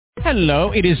Hello,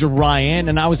 it is Ryan,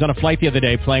 and I was on a flight the other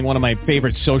day playing one of my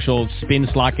favorite social spin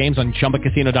slot games on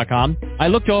ChumbaCasino.com. I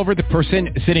looked over at the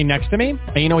person sitting next to me,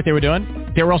 and you know what they were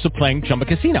doing? They were also playing Chumba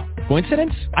Casino.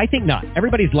 Coincidence? I think not.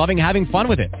 Everybody's loving having fun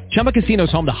with it. Chumba Casino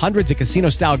is home to hundreds of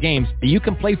casino-style games that you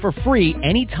can play for free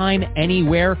anytime,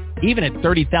 anywhere, even at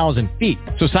 30,000 feet.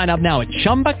 So sign up now at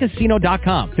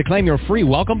ChumbaCasino.com to claim your free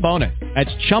welcome bonus. That's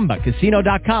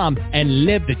ChumbaCasino.com and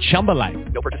live the Chumba life.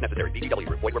 No purchase necessary. VGW.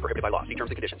 Void where prohibited by law. See terms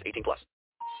and conditions. 18 plus.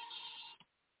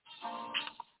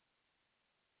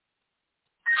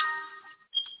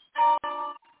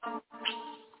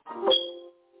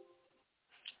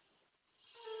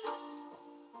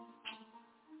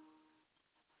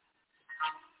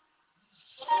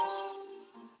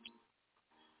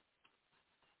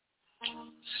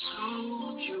 So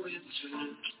you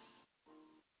entered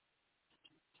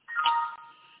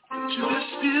into this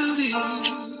building.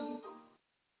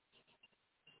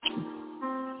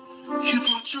 You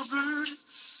brought your burdens,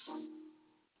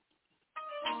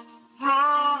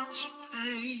 brought your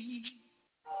pain.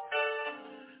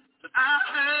 But I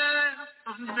have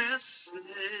a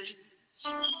message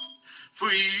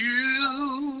for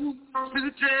you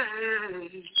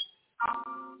today.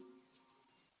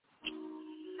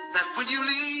 That when you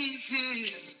leave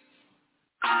here,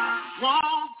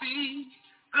 won't be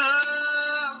the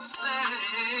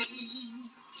same.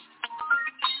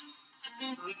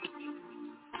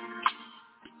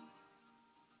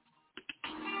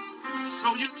 So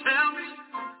you tell me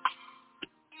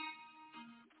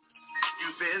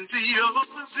you've been to your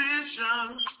position.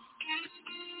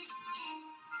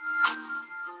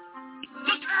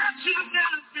 Look at you,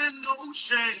 there's been no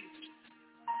change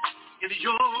in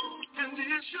your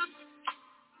condition.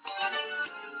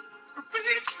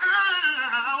 Reach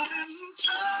out and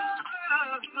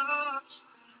touch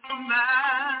the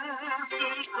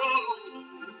master's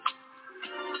robe.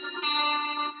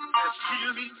 There's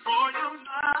healing for your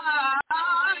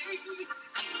mind,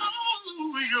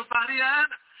 your body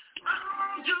and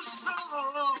your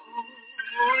soul.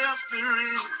 Oh, yes, there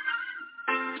is.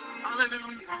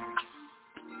 Hallelujah.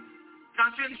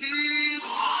 God can heal.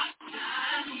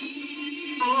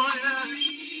 Oh, yeah.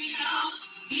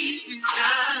 He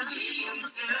can heal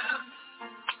them.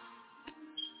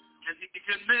 And he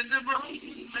can mend them up.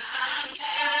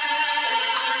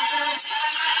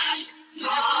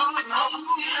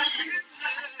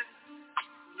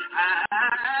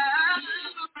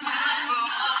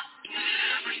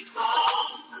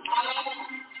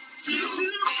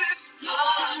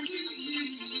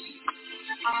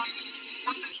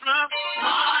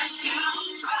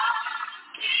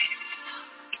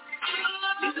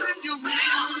 You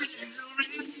will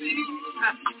receive.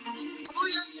 Oh,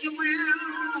 yes, you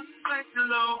will. Thank you,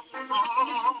 Lord.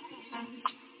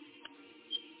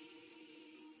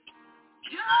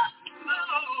 Yes,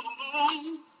 Lord.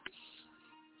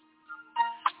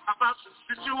 About the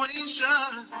situation.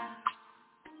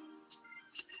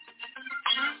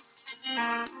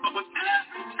 But with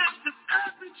every test and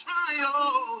every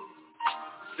trial,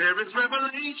 there is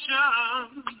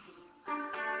revelation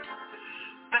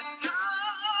that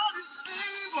God is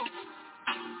able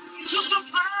to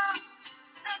supply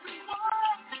every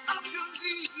one of your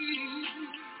needs.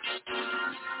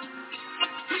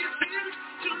 He's here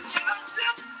to touch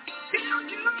them, heal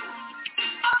you.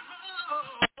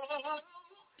 Oh,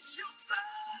 your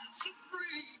life is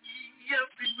free. Yes,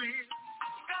 he will.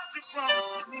 God, you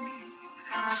promised me.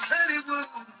 Said he would.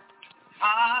 I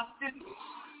didn't.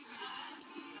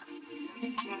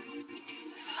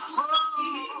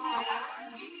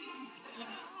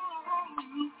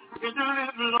 You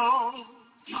live long.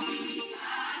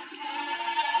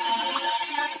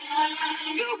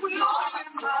 You will live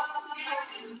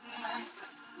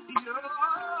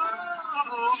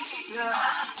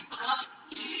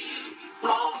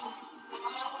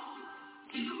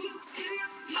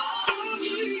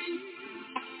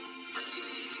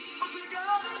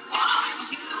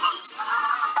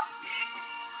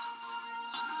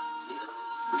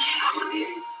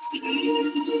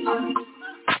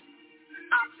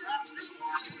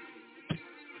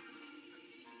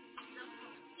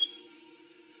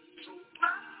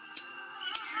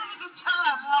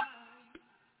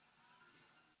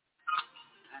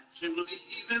to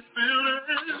believe this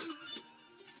feeling.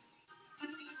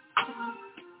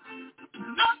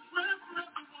 Not for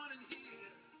everyone in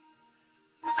here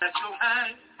that you'll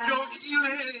have your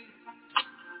healing.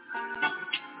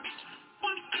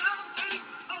 One kind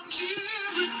of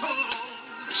miracle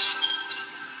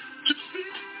to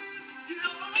feel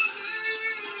your need.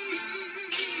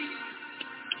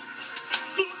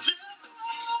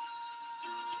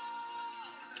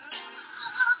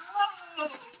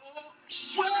 So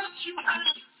what you have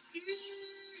seen.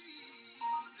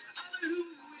 Hallelujah.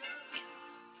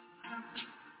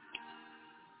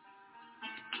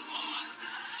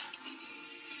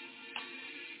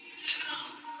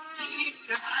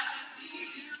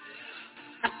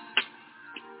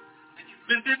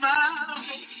 Been my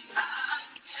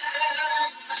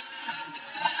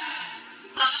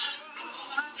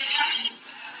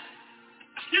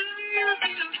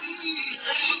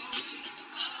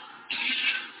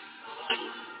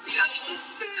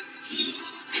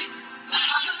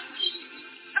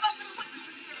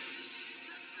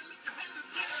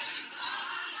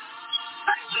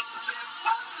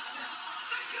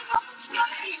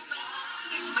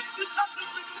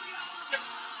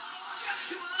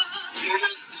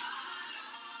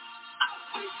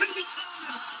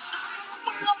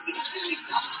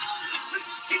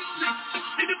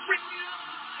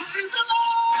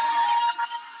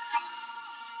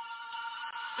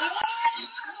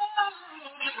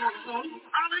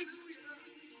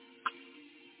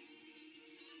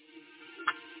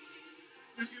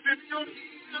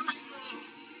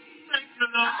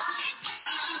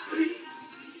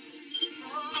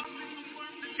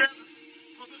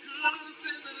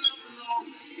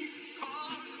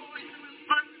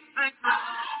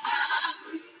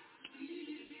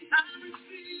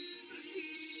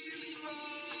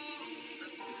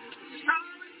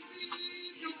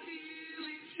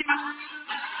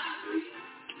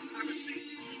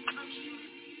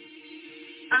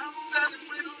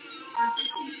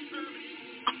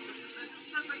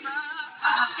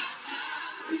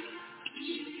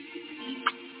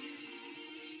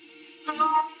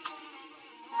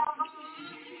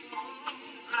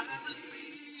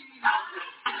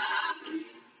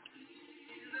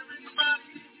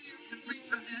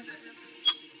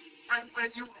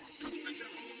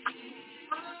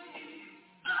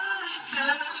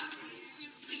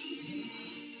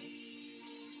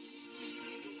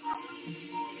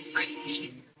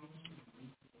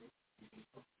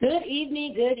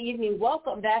Good evening.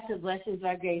 Welcome back to Blessings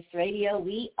by Grace Radio.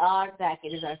 We are back. It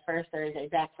is our first Thursday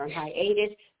back from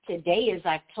hiatus. Today is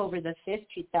October the 5th,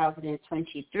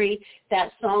 2023.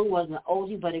 That song was an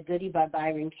oldie but a goodie by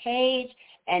Byron Cage.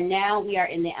 And now we are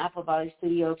in the Apple Valley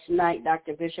studio tonight.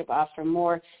 Dr. Bishop Oscar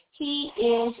Moore, he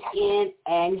is in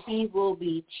and he will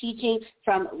be teaching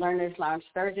from Learner's Lounge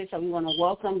Thursday. So we want to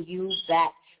welcome you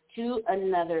back to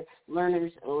another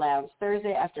Learner's Lounge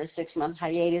Thursday. After a 6-month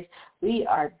hiatus, we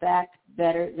are back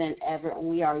better than ever, and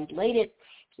we are elated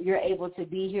you're able to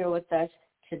be here with us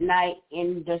tonight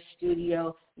in the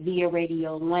studio via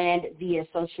Radio Land, via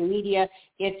social media.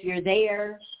 If you're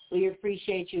there, we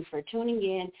appreciate you for tuning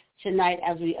in tonight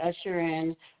as we usher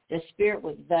in the Spirit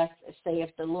with Thus saith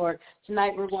the Lord.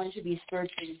 Tonight we're going to be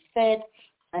spiritually fed,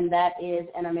 and that is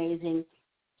an amazing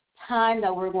time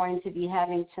that we're going to be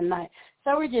having tonight.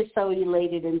 So we're just so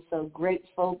elated and so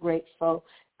grateful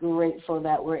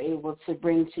that we're able to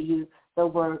bring to you the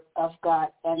Word of God.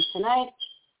 And tonight,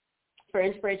 for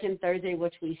Inspiration Thursday,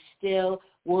 which we still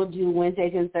will do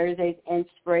Wednesdays and Thursdays,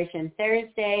 Inspiration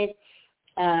Thursday,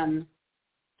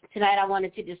 tonight I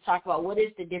wanted to just talk about what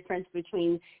is the difference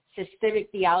between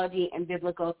systemic theology and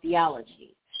biblical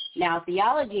theology. Now,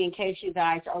 theology, in case you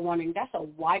guys are wondering, that's a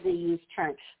widely used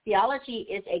term. Theology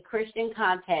is a Christian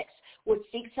context which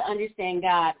seeks to understand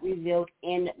God revealed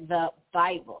in the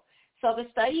Bible. So the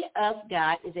study of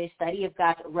God is a study of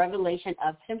God's revelation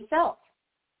of himself.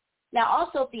 Now,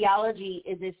 also theology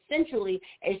is essentially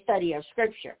a study of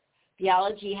Scripture.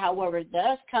 Theology, however,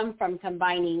 does come from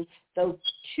combining those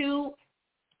two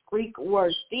Greek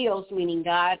words, theos meaning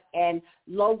God and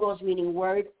logos meaning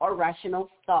word or rational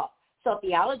thought. So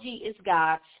theology is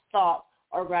God's thought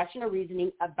or rational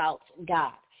reasoning about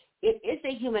God. It is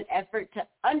a human effort to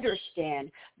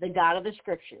understand the God of the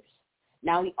Scriptures.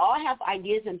 Now, we all have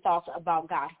ideas and thoughts about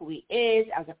God, who he is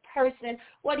as a person,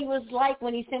 what he was like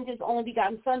when he sent his only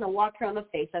begotten Son to walk here on the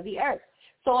face of the earth.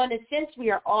 So in a sense,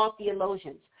 we are all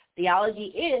theologians.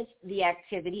 Theology is the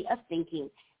activity of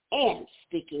thinking and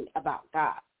speaking about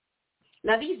God.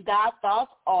 Now, these God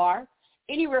thoughts are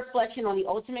any reflection on the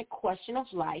ultimate question of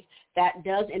life that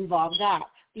does involve God.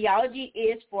 Theology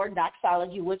is for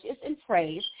doxology, which is in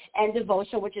praise, and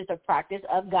devotion, which is the practice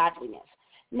of godliness.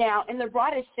 Now, in the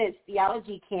broadest sense,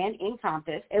 theology can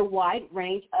encompass a wide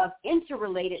range of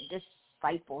interrelated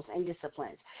disciples and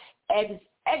disciplines.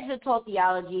 Exegetical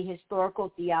theology, historical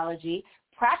theology,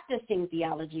 practicing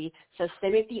theology,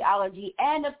 systemic theology,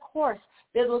 and, of course,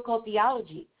 biblical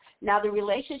theology. Now, the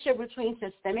relationship between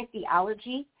systemic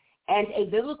theology and a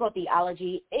biblical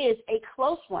theology is a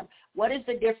close one. What is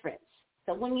the difference?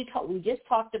 So when we just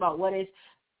talked about what is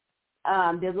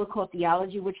biblical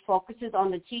theology, which focuses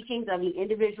on the teachings of the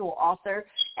individual author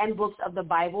and books of the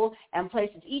Bible and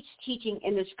places each teaching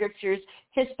in the Scripture's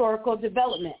historical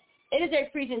development. It is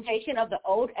a presentation of the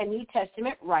Old and New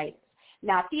Testament writers.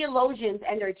 Now, theologians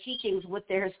and their teachings with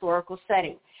their historical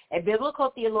setting. A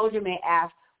biblical theologian may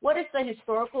ask, what is the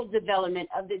historical development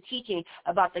of the teaching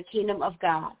about the kingdom of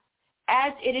God,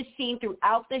 as it is seen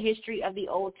throughout the history of the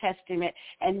Old Testament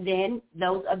and then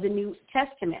those of the New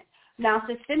Testament? Now,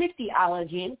 systemic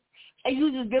theology, it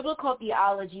uses biblical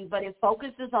theology, but it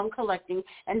focuses on collecting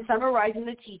and summarizing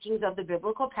the teachings of the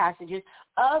biblical passages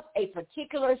of a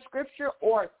particular scripture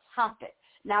or topic.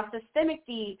 Now, systemic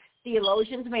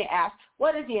theologians may ask,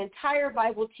 what does the entire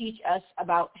Bible teach us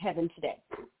about heaven today?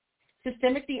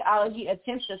 Systemic theology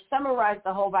attempts to summarize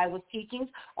the whole Bible's teachings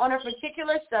on a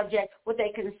particular subject with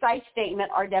a concise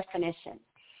statement or definition.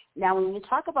 Now, when you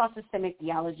talk about systemic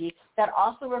theology, that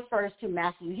also refers to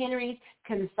Matthew Henry's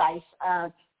concise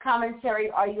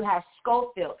commentary, or you have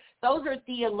Scofield. Those are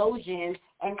theologians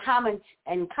and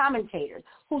commentators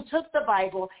who took the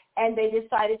Bible and they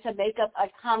decided to make up a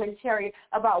commentary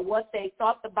about what they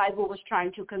thought the Bible was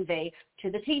trying to convey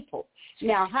to the people.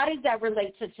 Now, how does that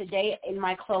relate to today in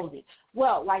my closing?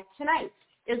 Well, like tonight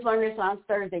is Learners on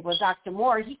Thursday with Dr.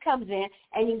 Moore. He comes in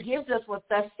and he gives us what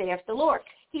thus saith the Lord.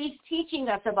 He's teaching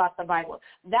us about the Bible.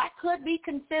 That could be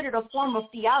considered a form of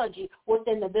theology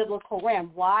within the biblical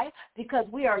realm. Why? Because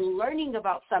we are learning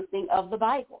about something of the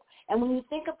Bible. And when you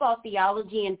think about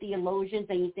theology and theologians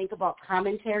and you think about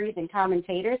commentaries and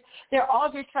commentators, they're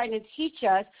all just trying to teach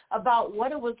us about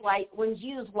what it was like when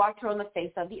Jesus walked on the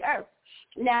face of the earth.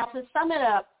 Now, to sum it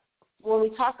up, when we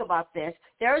talk about this,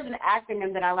 there is an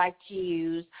acronym that I like to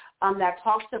use that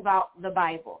talks about the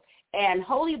Bible. And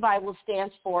Holy Bible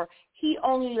stands for He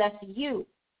Only Left You.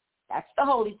 That's the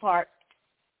holy part.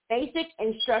 Basic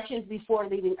instructions before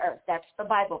leaving earth. That's the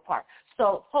Bible part.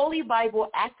 So Holy Bible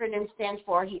acronym stands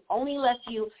for He Only Left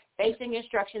You, basic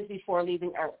instructions before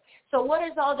leaving earth. So what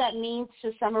does all that mean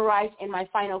to summarize in my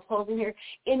final closing here?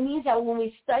 It means that when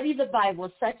we study the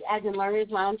Bible, such as in Learners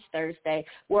Lounge Thursday,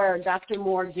 where Dr.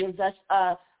 Moore gives us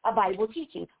a Bible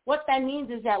teaching, what that means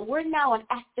is that we're now an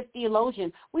active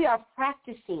theologian. We are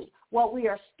practicing what we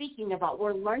are speaking about.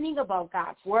 We're learning about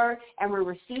God's word, and we're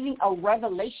receiving a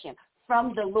revelation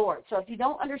from the Lord. So if you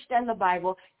don't understand the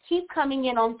Bible, keep coming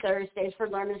in on Thursdays for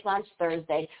Learners Lunch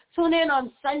Thursday. Tune in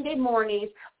on Sunday mornings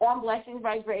on Blessings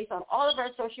by Grace on all of our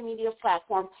social media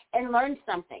platforms and learn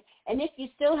something. And if you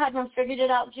still haven't figured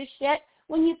it out just yet,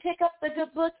 when you pick up the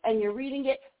good book and you're reading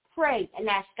it, pray and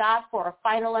ask God for a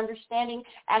final understanding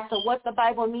as to what the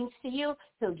Bible means to you.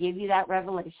 He'll give you that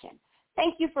revelation.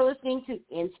 Thank you for listening to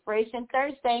Inspiration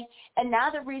Thursday. And now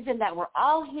the reason that we're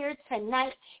all here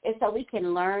tonight is so we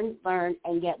can learn,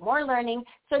 and get more learning.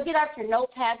 So get out your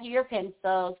notepads or your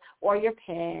pencils or your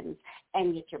pens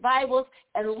and get your Bibles,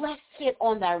 and let's get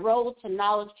on that road to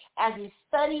knowledge as we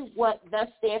study what thus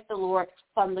saith the Lord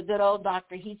from the good old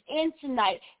doctor. He's in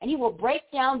tonight, and he will break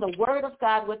down the word of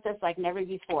God with us like never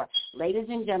before. Ladies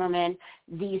and gentlemen,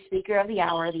 the speaker of the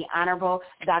hour, the Honorable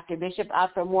Dr. Bishop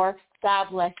Alfred Moore. God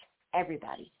bless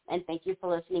everybody, and thank you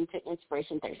for listening to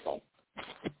Inspiration Thursday.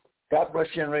 God bless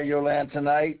you in Radio Land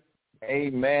tonight.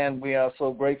 Amen. We are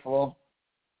so grateful.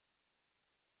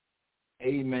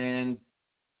 Amen.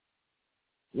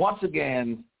 Once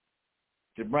again,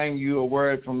 to bring you a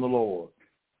word from the Lord.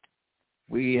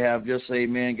 We have just,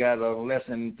 amen, got a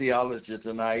lesson in theology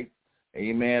tonight.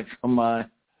 Amen. From my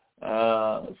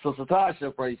Sister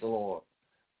Tasha, praise the Lord.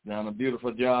 Done a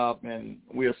beautiful job, and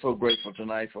we are so grateful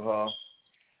tonight for her.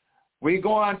 We're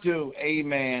going to,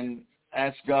 amen,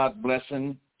 ask God's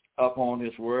blessing upon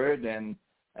his word. And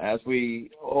as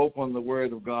we open the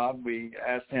word of God, we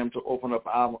ask him to open up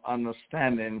our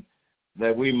understanding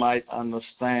that we might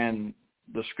understand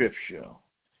the scripture.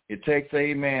 It takes,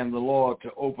 amen, the Lord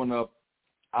to open up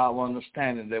our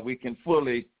understanding that we can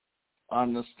fully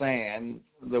understand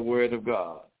the word of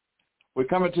God. We're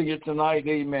coming to you tonight,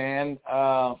 amen,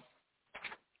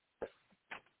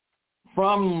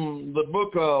 from the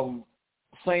book of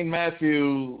St.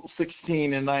 Matthew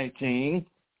 16 and 19,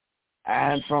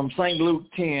 and from St. Luke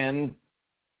 10,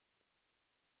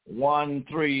 1,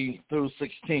 3 through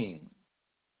 16.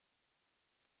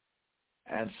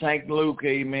 And St. Luke,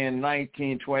 amen,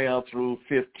 19, 12 through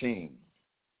 15.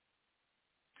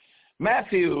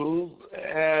 Matthew,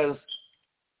 as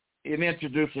in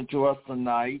introduction to us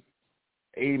tonight,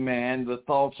 amen, the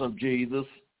thoughts of Jesus.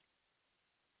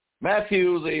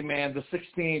 Matthew, amen, the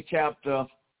 16th chapter,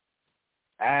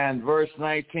 and verse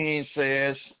 19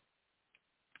 says,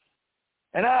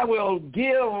 "And I will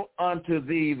give unto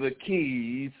thee the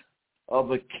keys of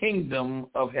the kingdom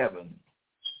of heaven.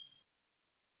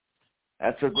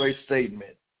 That's a great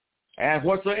statement. And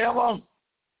whatsoever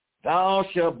thou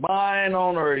shalt bind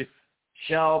on earth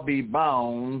shall be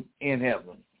bound in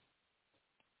heaven.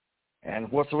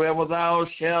 And whatsoever thou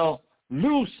shalt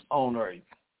loose on earth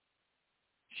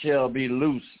shall be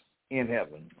loose in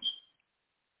heaven.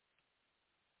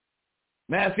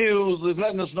 Matthew is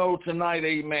letting us know tonight,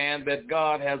 amen, that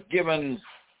God has given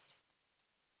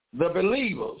the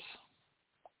believers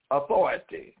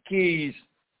authority. Keys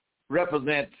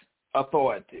represent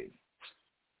authority.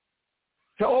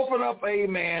 To open up,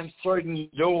 amen, certain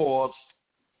doors,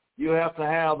 you have to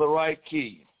have the right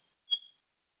key.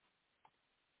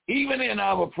 Even in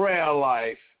our prayer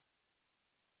life,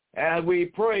 as we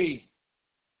pray,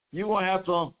 you will have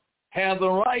to have the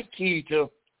right key to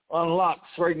unlock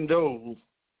certain doors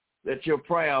that your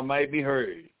prayer may be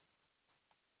heard.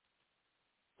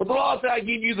 But the Lord said, I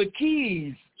give you the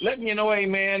keys, letting you know,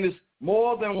 amen, there's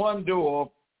more than one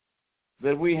door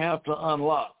that we have to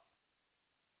unlock.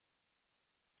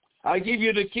 I give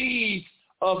you the keys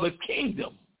of the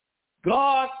kingdom.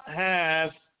 God has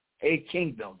a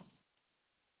kingdom.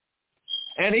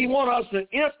 And he wants us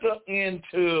to enter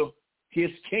into his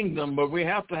kingdom, but we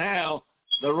have to have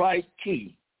the right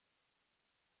key.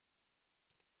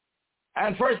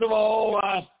 And first of all,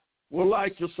 I would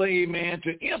like to say, amen,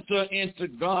 to enter into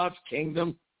God's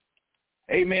kingdom,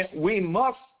 amen, we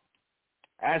must,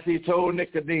 as he told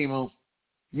Nicodemus,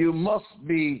 you must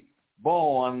be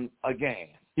born again.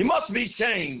 You must be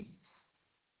changed.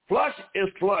 Flesh is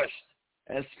flesh,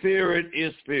 and spirit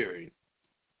is spirit.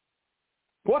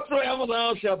 Whatsoever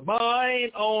thou shalt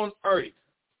bind on earth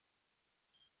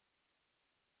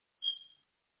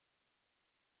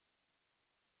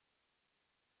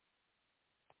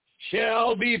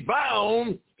shall be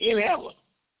bound in heaven.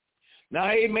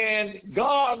 Now, amen,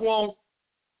 God wants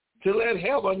to let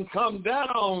heaven come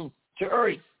down to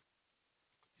earth.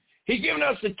 He's given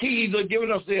us the keys, or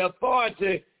given us the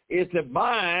authority is to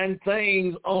bind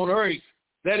things on earth,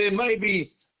 that it may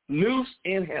be loose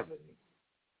in heaven.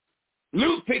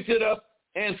 Luke picked it up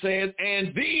and said,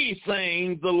 and these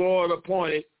things the Lord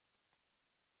appointed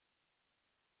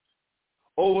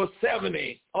over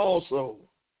 70 also,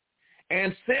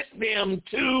 and set them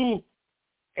 2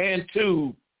 and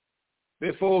 2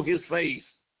 before his face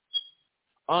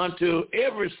unto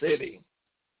every city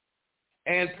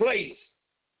and place,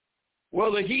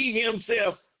 whether he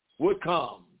himself would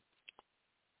come.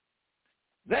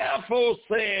 Therefore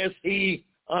says he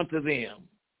unto them,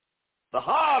 the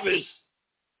harvest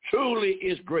truly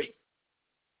is great,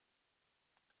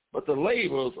 but the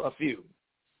laborers are few.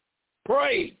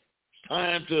 Pray. It's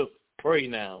time to pray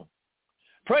now.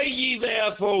 Pray ye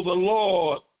therefore the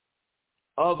Lord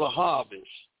of the harvest.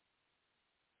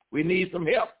 We need some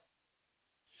help,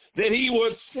 that he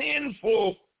would send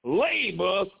forth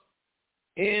laborers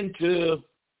into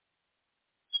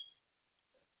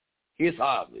his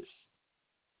harvest.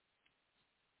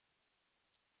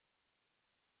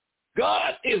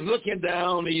 God is looking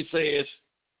down, he says,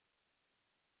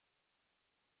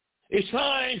 it's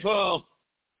time for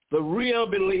the real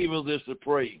believers is to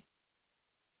pray.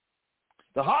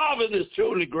 The harvest is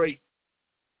truly great.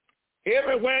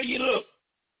 Everywhere you look,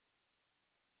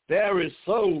 there is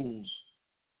souls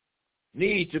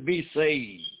need to be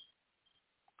saved.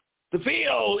 The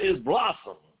field is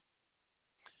blossom,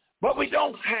 but we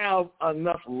don't have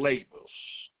enough laborers.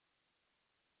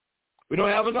 We don't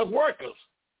have enough workers.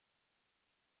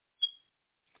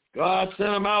 God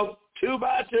sent them out 2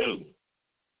 by 2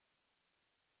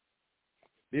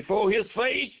 before his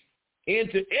face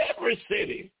into every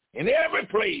city, in every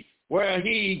place where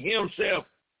he himself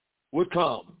would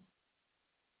come.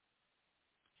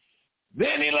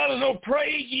 Then he let us know,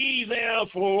 pray ye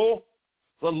therefore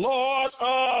the Lord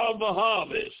of the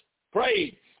harvest.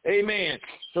 Pray, amen,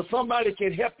 so somebody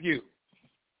can help you.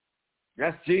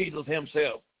 That's Jesus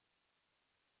himself.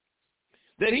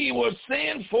 That he would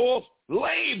send forth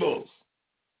laborers.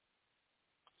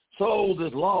 Souls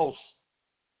is lost.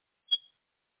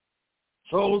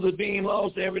 Souls are being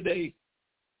lost every day.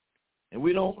 And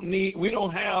we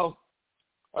don't have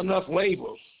enough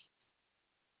laborers.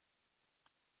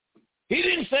 He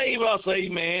didn't save us,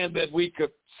 amen, that we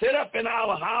could sit up in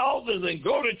our houses and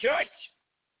go to church,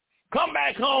 come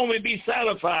back home and be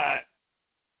satisfied.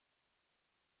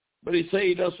 But he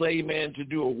saved us, amen, to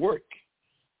do a work.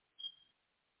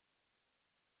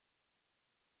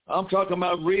 I'm talking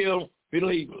about real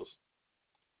believers.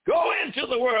 Go into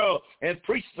the world and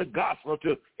preach the gospel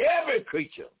to every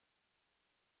creature.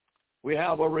 We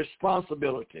have a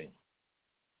responsibility.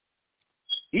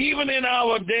 Even in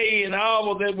our day and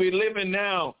hour that we live in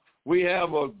now, we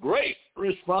have a great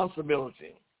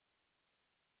responsibility.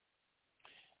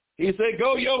 He said,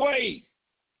 go your way.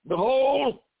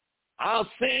 Behold, I'll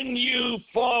send you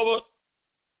forward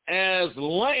as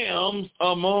lambs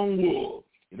among wolves.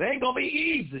 It ain't going to be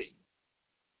easy.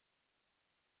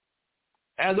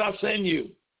 As I send you,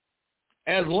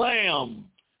 as lamb.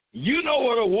 You know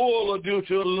what a wolf will do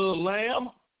to a little lamb.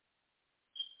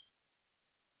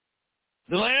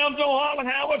 The lambs don't holler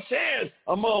how it says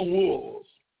among wolves.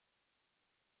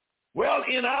 Well,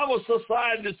 in our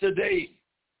society today,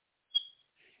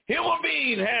 human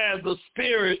beings have the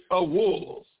spirit of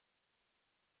wolves.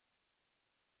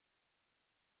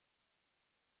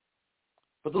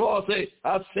 But the Lord said,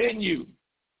 I'll send you.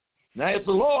 Now, if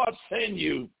the Lord send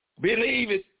you, believe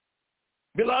it.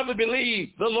 Beloved,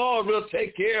 believe the Lord will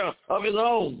take care of his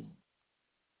own.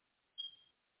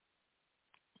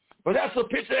 But that's a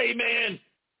picture, amen,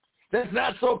 that's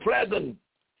not so pleasant.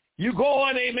 You go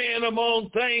on, amen, among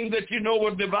things that you know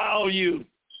will devour you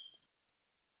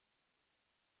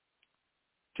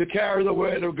to carry the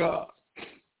word of God.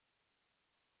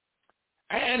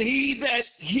 And he that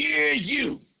hear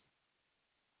you,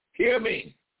 hear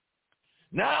me.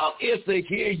 Now if they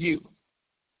hear you,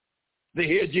 they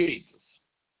hear Jesus.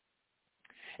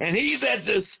 And he that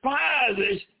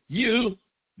despises you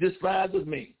despises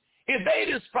me. If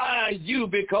they despise you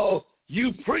because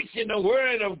you preaching the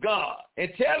word of God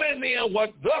and telling them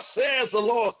what thus says the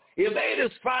Lord, if they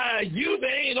despise you,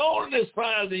 they ain't only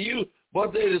despising you,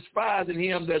 but they're despising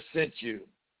him that sent you.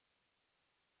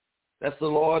 That's the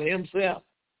Lord himself.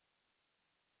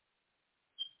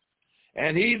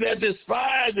 And he that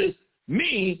despises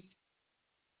me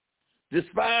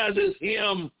despises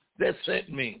him that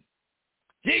sent me.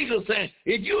 Jesus said,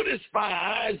 if you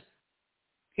despise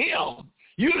him,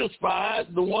 you despise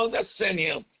the one that sent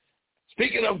him.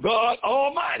 Speaking of God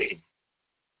Almighty.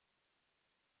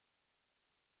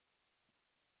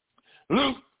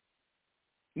 Luke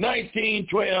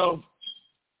 19:12,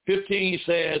 15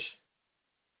 says,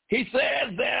 he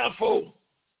said, therefore,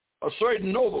 a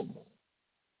certain nobleman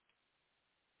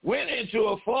went into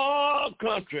a far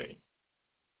country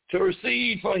to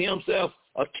receive for himself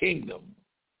a kingdom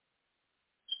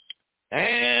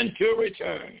and to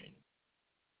return.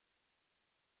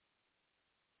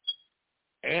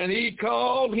 And he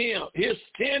called him his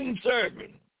 10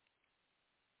 servants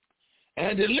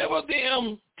and delivered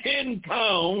them 10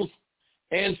 pounds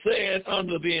and said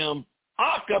unto them,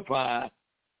 occupy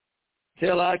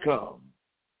till I come.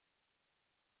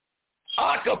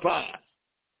 Occupy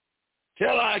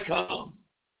till I come.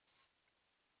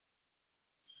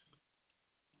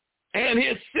 And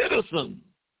his citizens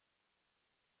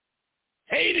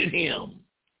hated him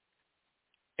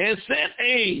and sent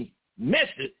a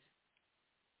message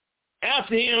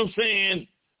after him saying,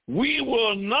 we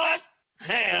will not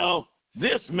have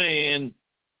this man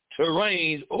to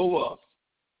reign over us.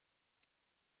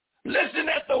 Listen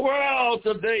at the world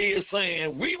today is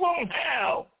saying, we won't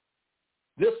have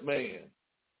this man.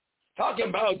 Talking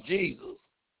about Jesus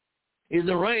is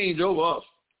to reign over us.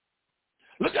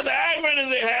 Look at the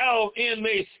irony they have in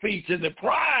their speech and the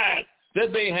pride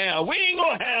that they have. We ain't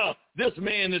going to have this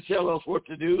man to tell us what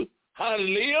to do, how to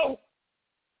live.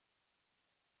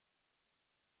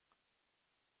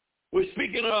 We're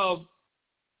speaking of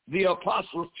the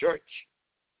Apostles' Church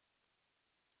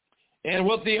and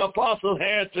what the apostles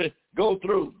had to go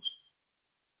through.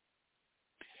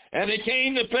 And it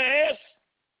came to pass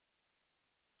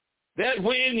that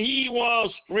when he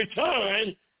was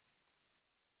returned,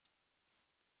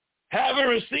 having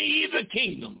received the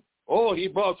kingdom, he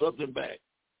brought something back.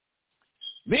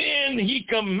 Then he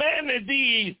commanded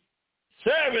these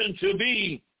servants to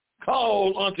be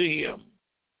called unto him,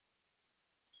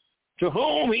 to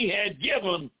whom he had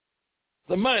given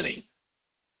the money,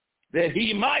 that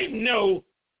he might know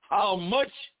how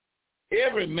much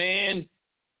every man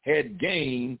had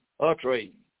gained or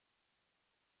trade.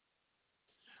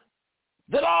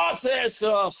 The Lord says to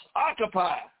us,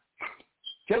 occupy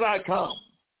till I come.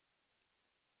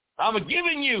 I'm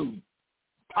giving you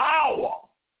power,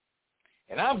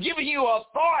 and I'm giving you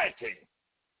authority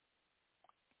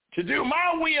to do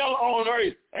my will on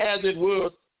earth as it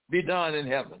would be done in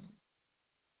heaven.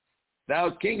 Now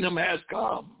the kingdom has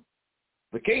come.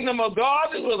 The kingdom of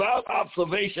God is without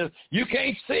observation. You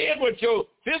can't see it with your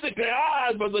physical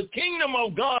eyes, but the kingdom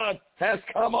of God has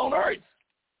come on earth.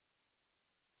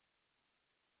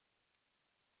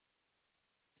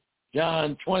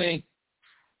 John 20,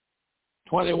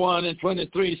 21 and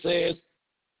 23 says,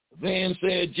 then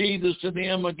said Jesus to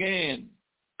them again,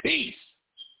 peace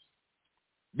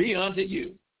be unto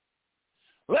you.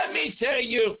 Let me tell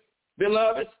you,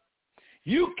 beloved,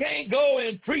 you can't go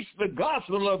and preach the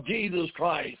gospel of Jesus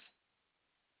Christ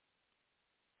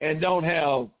and don't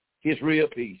have his real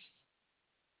peace.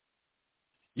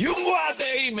 You can go out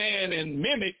there, amen, and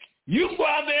mimic. You can go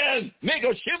out there and make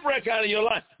a shipwreck out of your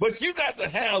life, but you got to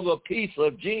have the peace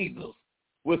of Jesus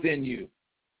within you.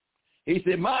 He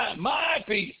said, my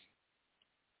peace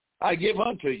I give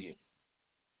unto you.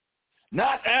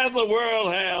 Not as the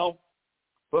world have,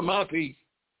 but my peace.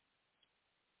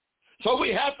 So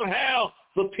we have to have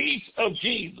the peace of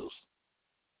Jesus.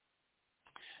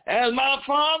 As my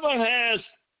Father has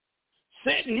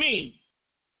sent me,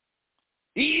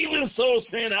 even so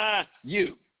send I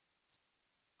you.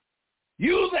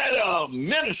 You that are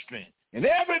ministering, and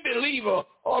every believer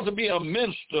ought to be a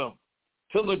minister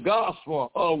to the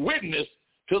gospel, a witness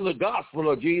to the gospel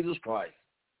of Jesus Christ.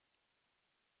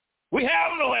 We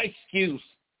have no excuse.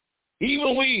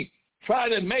 Even we try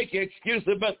to make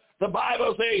excuses, but the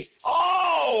Bible says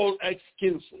all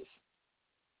excuses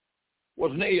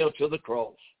was nailed to the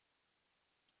cross.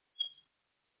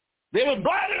 They were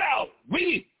blotted out.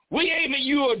 We aim at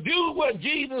you or do what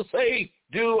Jesus say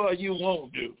do or you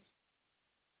won't do.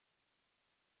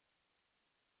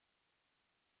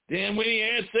 Then when he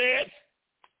had said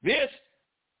this,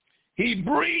 he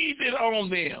breathed it on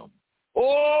them.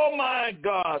 Oh my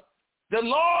God. The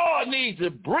Lord needs to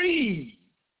breathe.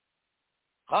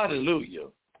 Hallelujah.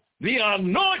 The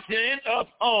anointing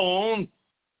upon,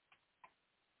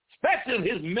 especially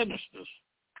his ministers.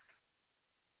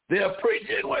 They're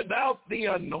preaching without the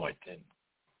anointing.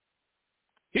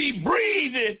 He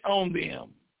breathed it on them.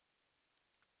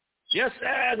 Just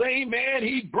as, amen,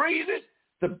 he breathed it,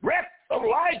 the breath of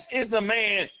life in the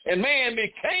man, and man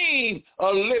became a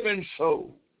living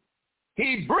soul.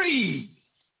 He breathed.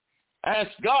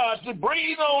 Ask God to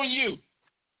breathe on you.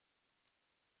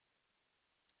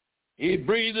 He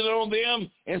breathed it on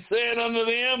them and said unto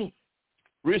them,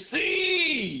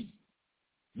 receive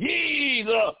ye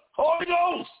the Holy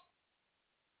Ghost.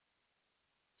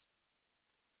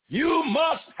 You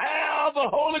must have the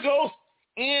Holy Ghost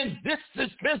in this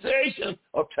dispensation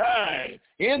of time.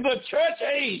 In the church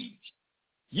age,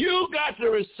 you got to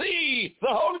receive the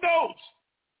Holy Ghost.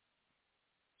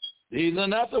 These are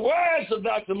not the words of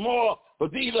Dr. Moore,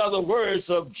 but these are the words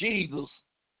of Jesus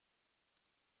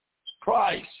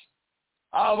Christ,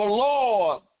 our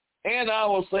Lord and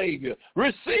our Savior.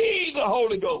 Receive the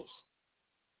Holy Ghost.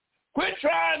 Quit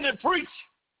trying to preach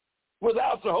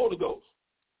without the Holy Ghost.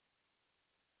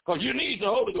 Because you need the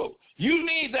Holy Ghost. You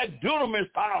need that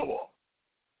dunamis power.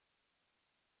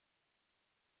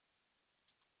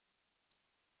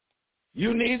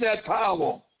 You need that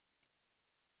power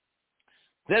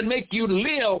that make you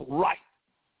live right.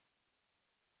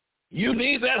 You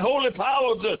need that holy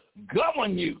power to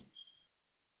govern you,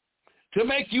 to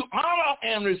make you honor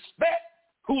and respect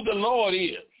who the Lord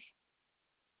is.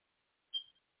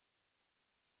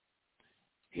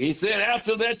 He said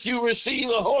after that you receive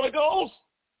the Holy Ghost,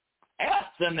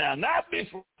 after now, not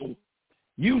before,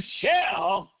 you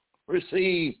shall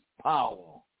receive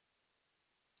power.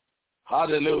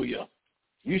 Hallelujah.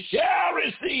 You shall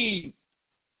receive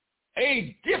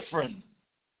a different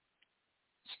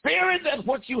spirit than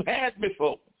what you had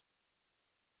before.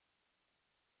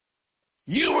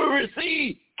 You will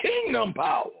receive kingdom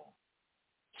power,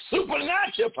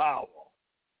 supernatural power,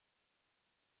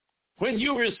 when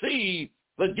you receive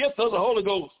the gift of the Holy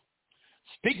Ghost,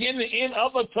 speaking in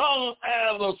other tongues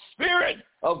as the Spirit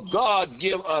of God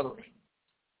give utterance.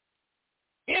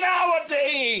 In our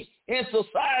day, in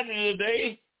society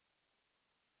today,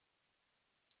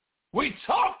 we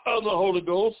talk of the Holy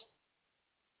Ghost,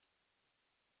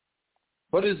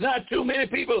 but it's not too many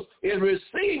people in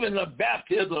receiving the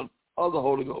baptism of the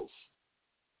Holy Ghost.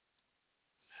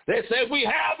 They say we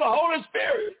have the Holy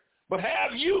Spirit, but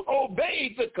have you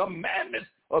obeyed the commandments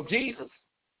of Jesus?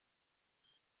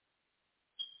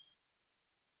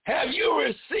 Have you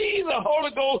received the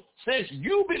Holy Ghost since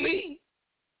you believe?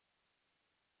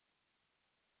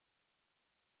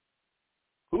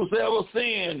 Whosoever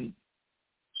sin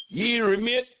ye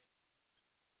remit,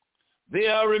 they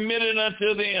are remitted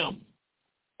unto them.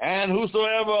 And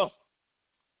whosoever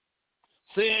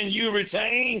sin you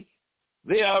retain,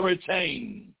 they are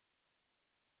retained.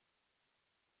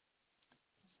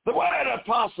 The word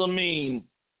apostle means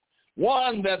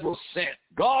one that was sent.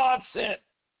 God sent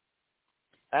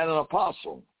and an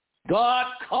apostle. God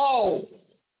called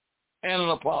and an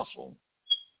apostle.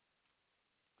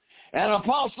 An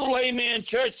apostle, amen,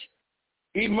 church,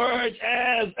 emerged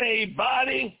as a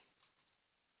body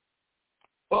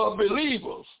of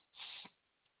believers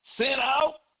sent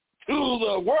out to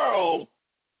the world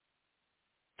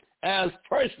as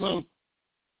personal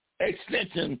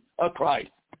extension of Christ.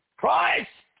 Christ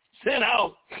sent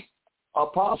out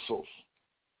apostles.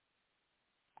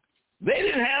 They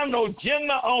didn't have no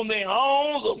agenda on their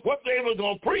own of what they were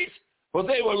going to preach, but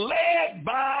they were led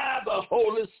by the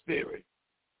Holy Spirit.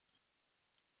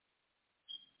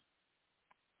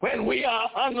 When we are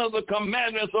under the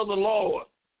commandments of the Lord,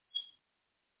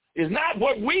 it's not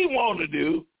what we want to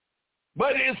do,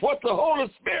 but it's what the Holy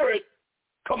Spirit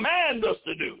commands us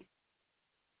to do.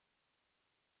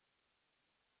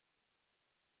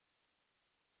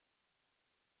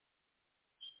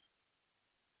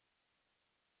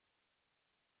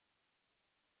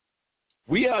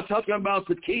 We are talking about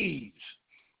the keys.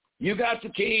 You got the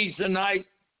keys tonight,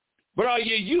 but are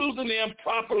you using them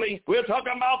properly? We're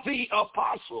talking about the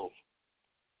apostles.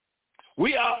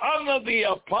 We are under the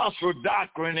apostle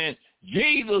doctrine, and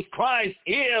Jesus Christ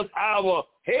is our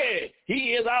head.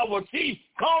 He is our chief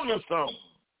cornerstone.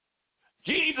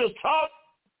 Jesus taught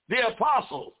the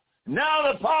apostles. Now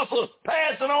the apostles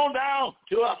pass it on down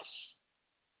to us.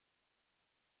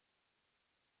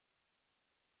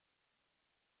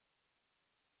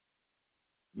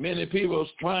 Many people are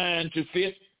trying to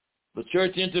fit the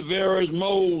church into various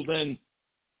molds and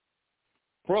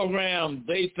programs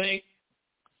they think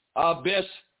are best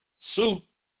suit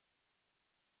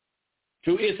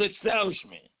to its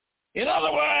establishment. In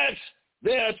other words,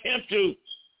 they attempt to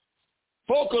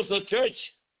focus the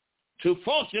church to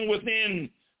function within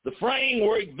the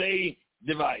framework they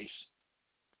devise.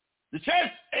 The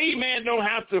church, amen, don't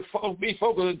have to be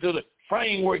focused into the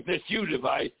framework that you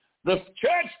devise. The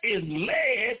church is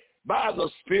led by the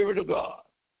Spirit of God.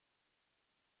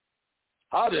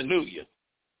 Hallelujah.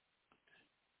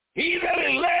 He that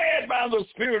is led by the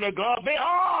Spirit of God, they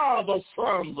are the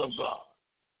sons of God.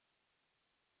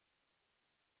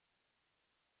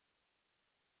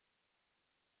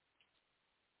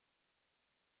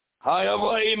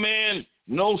 However, amen,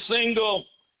 no single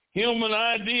human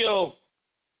ideal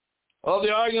of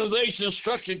the organization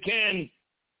structure can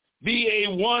be a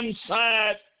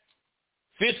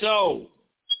one-size-fits-all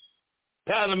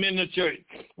pattern in the church.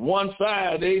 One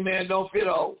side, amen, don't fit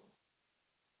all.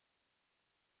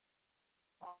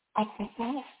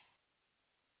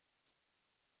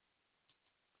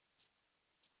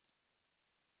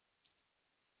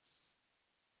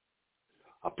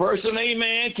 A person,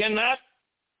 amen, cannot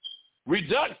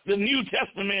reduce the New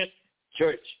Testament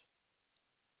church,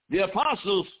 the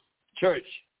Apostles' church,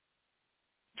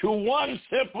 to one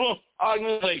simple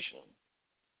organization.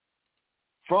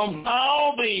 From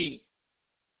how the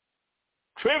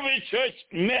Trinity Church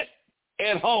met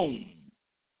at home.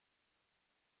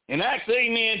 In Acts,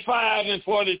 amen, 5 and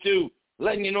 42,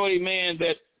 letting you know, amen,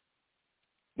 that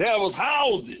there was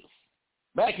houses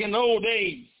back in the old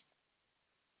days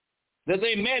that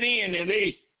they met in, and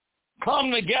they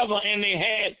come together and they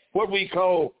had what we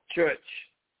call church.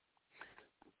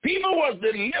 People was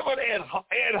delivered at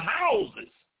houses.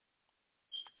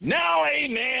 Now,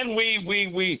 amen,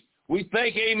 we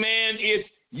think, amen, if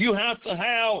you have to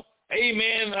have,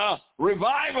 amen,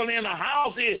 revival in a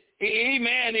house,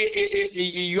 amen,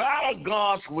 you're out of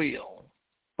God's will.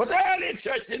 But the early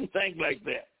church didn't think like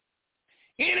that.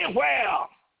 Anywhere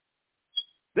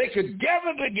they could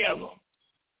gather together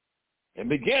and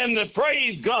begin to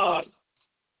praise God,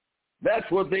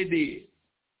 that's what they did.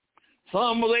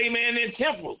 Some was, amen, in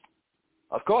temples.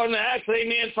 According to Acts,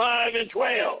 amen, 5 and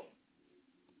 12.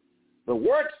 The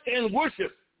works and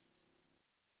worship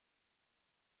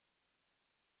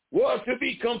was to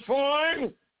be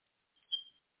conformed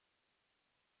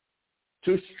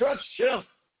to structure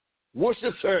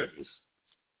worship service.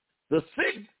 The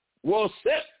sick was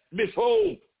set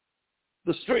before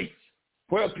the streets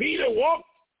where Peter walked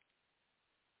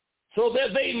so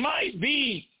that they might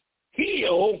be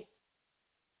healed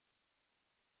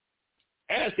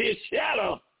as his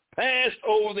shadow passed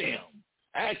over them.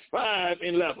 Acts 5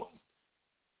 and 11.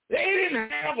 They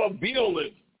didn't have a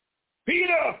building.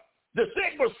 Peter, the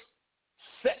sick was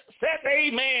set,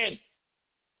 amen,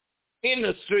 in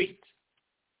the street.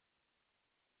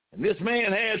 And this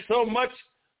man had so much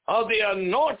of the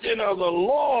anointing of the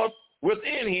Lord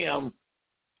within him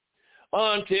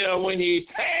until when he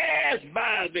passed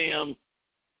by them,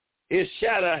 his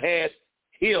shadow had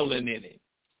healing in it.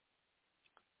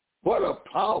 What a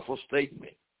powerful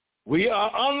statement. We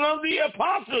are under the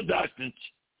apostle doctrine,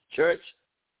 church.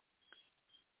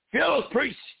 Philip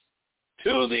preached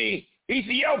to the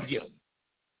Ethiopian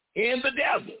in the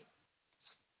desert.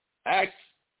 Acts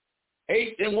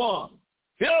 8 and 1.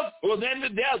 Philip was in the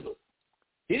desert.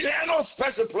 He didn't have no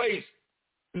special place.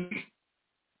 They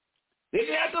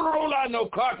didn't have to roll out no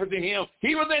carpet to him.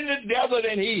 He was in the desert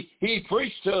and he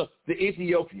preached to the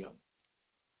Ethiopian.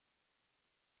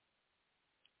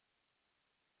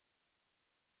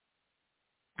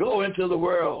 Go into the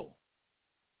world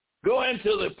Go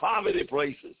into the poverty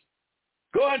places.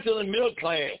 Go into the middle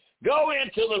class. Go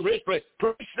into the rich place.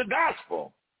 Preach the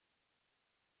gospel.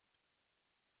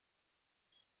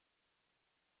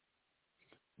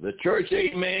 The church,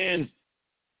 amen,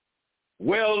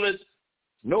 wielded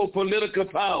no political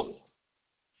power,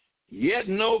 yet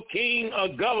no king or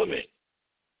government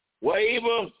were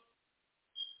able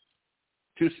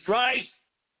to strike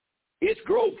its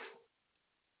growth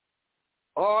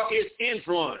or its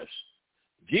influence.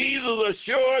 Jesus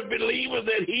assured believers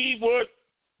that he would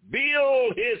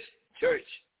build his church,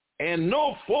 and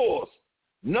no force,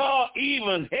 nor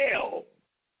even hell,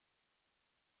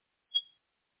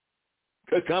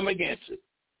 could come against it.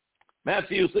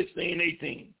 Matthew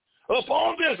 16:18.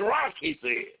 Upon this rock, he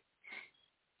said.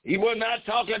 He was not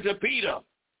talking to Peter.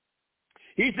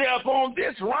 He said, upon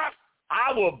this rock,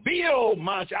 I will build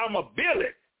my church. I'm going to build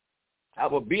it. I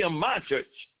will build my church.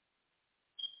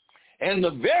 And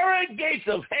the very gates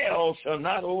of hell shall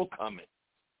not overcome it.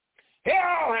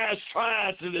 Hell has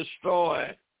tried to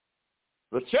destroy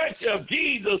the church of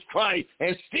Jesus Christ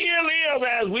and still is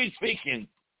as we speaking.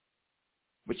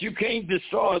 But you can't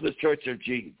destroy the church of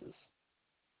Jesus.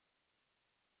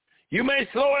 You may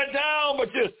slow it down,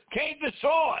 but you can't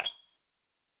destroy it.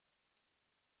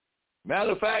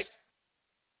 Matter of fact,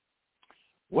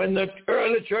 when the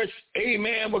early church,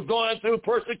 amen, was going through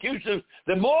persecution,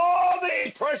 the more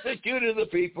they persecuted the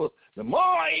people, the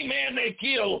more, amen, they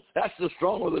killed. That's the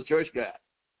stronger the church got.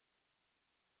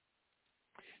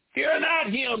 Fear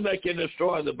not him that can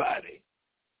destroy the body,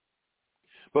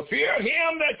 but fear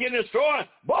him that can destroy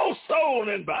both soul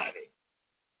and body.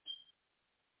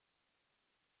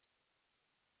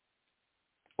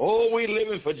 Oh, we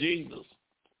living for Jesus.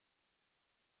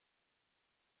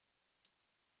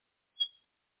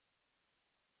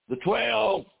 The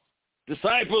 12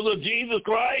 disciples of Jesus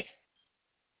Christ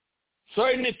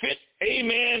certainly fit,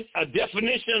 amen, a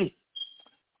definition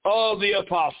of the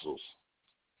apostles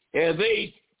as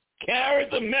they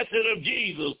carried the message of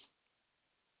Jesus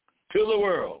to the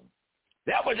world.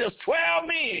 That was just 12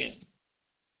 men.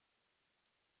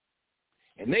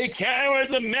 And they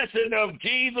carried the message of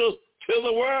Jesus to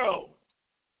the world.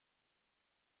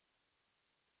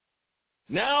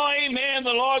 Now, amen,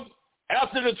 the Lord,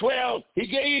 after the 12, he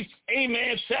gave,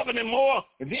 amen, 7 and more,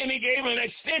 and then he gave an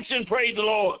extension, praise the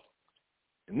Lord.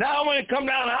 And now when it comes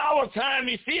down to our time,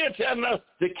 he's still telling us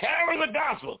to carry the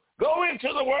gospel, go into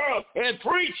the world and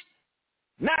preach,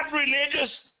 not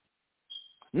religious,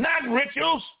 not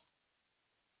rituals,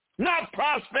 not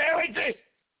prosperity.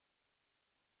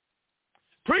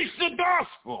 Preach the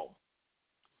gospel.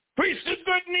 Preach the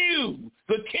good news.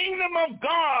 The kingdom of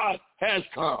God has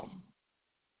come.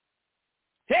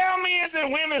 Tell men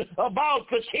and women about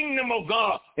the kingdom of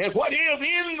God and what is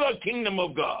in the kingdom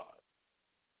of God.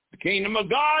 The kingdom of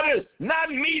God is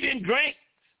not meat and drink.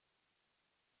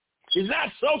 It's not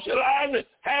socializing,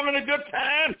 having a good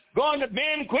time, going to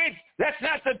banquets. That's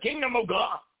not the kingdom of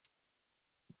God.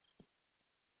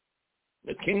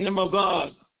 The kingdom of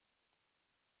God,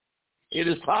 it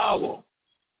is power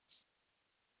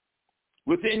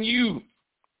within you.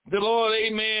 The Lord,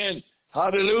 amen,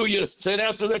 hallelujah, said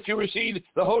after that you receive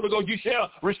the Holy Ghost, you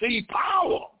shall receive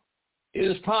power. It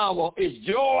is power. It's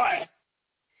joy.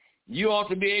 You ought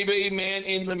to be able, amen,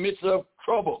 in the midst of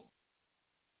trouble.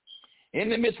 In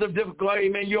the midst of difficulty,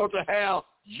 amen, you ought to have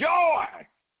joy.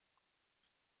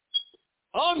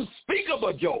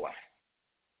 Unspeakable joy.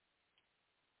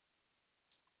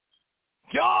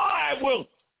 Joy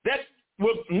that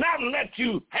will not let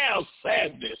you have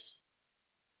sadness.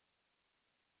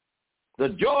 The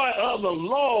joy of the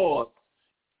Lord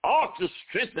ought to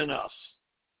strengthen us.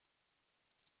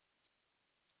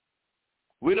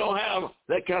 We don't have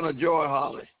that kind of joy,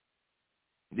 Holly.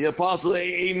 The apostles,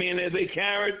 amen, as they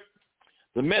carried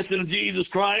the message of Jesus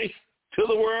Christ to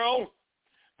the world,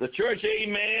 the church,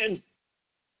 amen,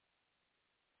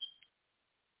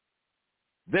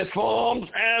 that forms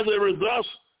as a result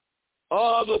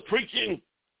of the preaching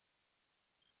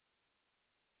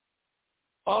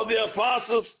of the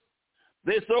apostles.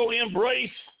 They so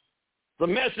embrace the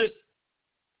message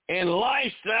and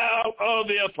lifestyle of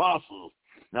the apostles.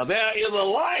 Now, there is a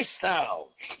lifestyle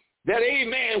that,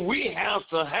 amen, we have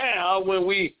to have when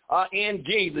we are in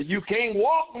Jesus. You can't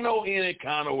walk no any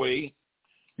kind of way.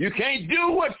 You can't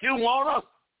do what you want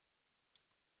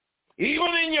to.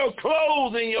 Even in your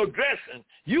clothes and your dressing,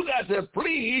 you got to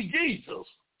please Jesus.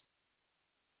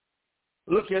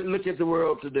 Look at the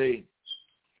world today.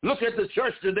 Look at the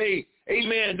church today,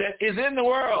 amen, that is in the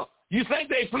world. You think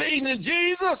they pleasing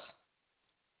Jesus?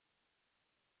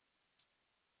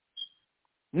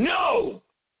 No.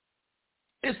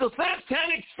 It's the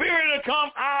satanic spirit that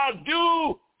come, I'll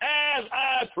do as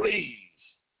I please.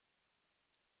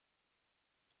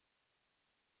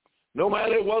 No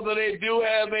matter whether they do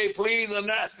as they please or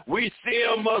not, we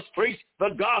still must preach the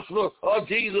gospel of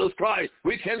Jesus Christ.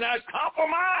 We cannot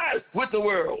compromise with the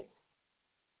world.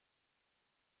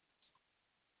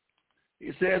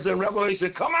 He says in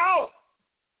Revelation, come out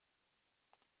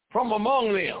from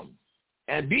among them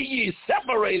and be ye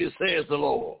separated, says the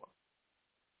Lord.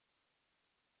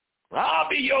 I'll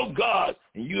be your God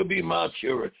and you'll be my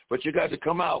children, but you got to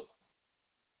come out.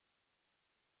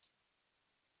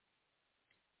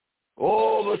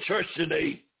 Oh, the church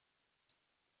today.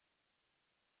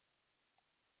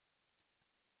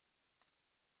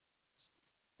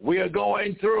 We are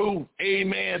going through,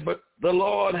 amen, but the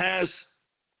Lord has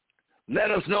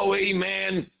let us know,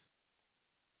 amen,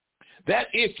 that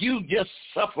if you just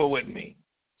suffer with me,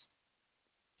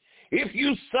 if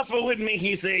you suffer with me,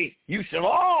 he say, you shall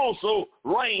also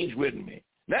reign with me.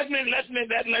 Let me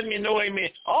know, amen,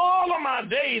 all of my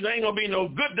days ain't going to be no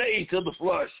good days to the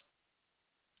flesh.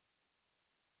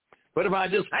 But if I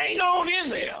just hang on in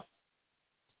there,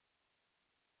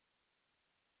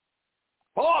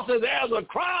 Paul says there's a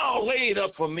crown laid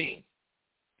up for me.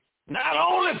 Not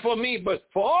only for me, but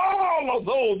for all of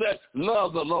those that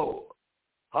love the Lord.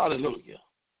 Hallelujah.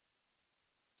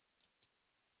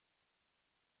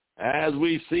 As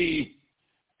we see,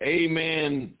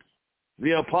 amen,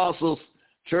 the apostles'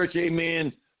 church,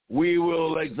 amen, we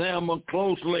will examine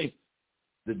closely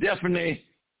the definition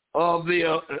of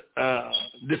the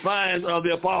defines of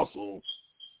the apostles.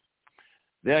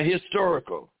 They're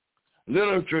historical,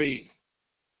 literary,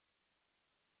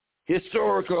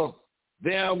 historical.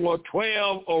 There were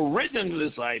 12 original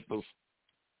disciples,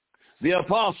 the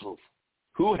apostles,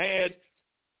 who had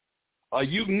a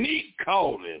unique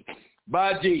calling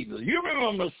by Jesus. You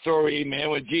remember the story,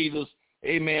 amen, when Jesus,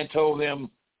 amen, told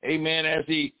them, amen, as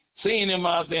he seen them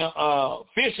out there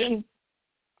fishing,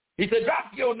 he said, drop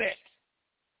your net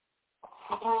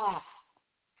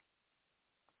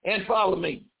and follow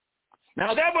me.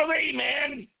 Now that was,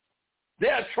 amen,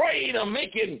 their trade of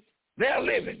making their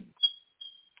living.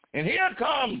 And here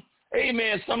comes,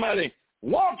 amen, somebody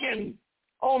walking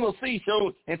on the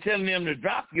seashore and telling them to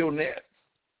drop your net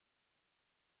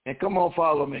and come on,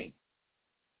 follow me.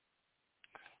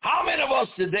 How many of us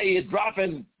today is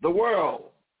dropping the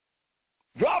world?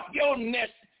 Drop your net,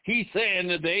 he's saying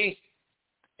today,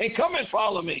 and come and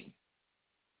follow me.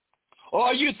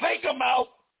 Or you think about,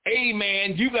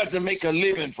 amen, you got to make a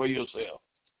living for yourself.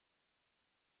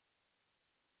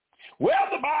 Well,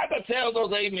 the Bible tells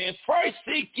us, amen, first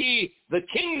seek ye the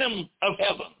kingdom of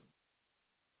heaven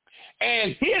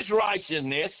and his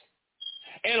righteousness,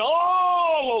 and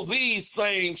all of these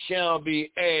things shall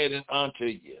be added unto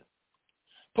you.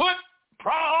 Put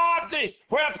priority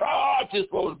where priority is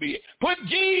supposed to be. Put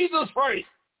Jesus first.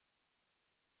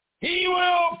 He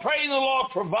will, praise the Lord,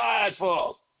 provide for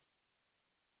us.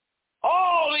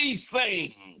 All these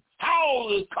things,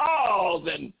 houses, cars,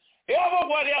 and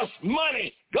what else,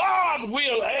 money, God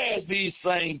will add these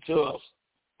things to us.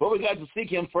 But we got to seek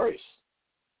him first.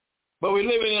 But we're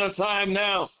living in a time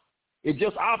now, it's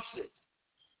just opposite.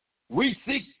 We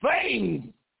seek things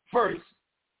first.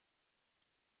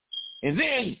 And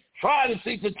then try to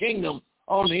seek the kingdom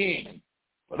on the end.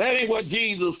 But that ain't what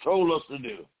Jesus told us to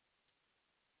do.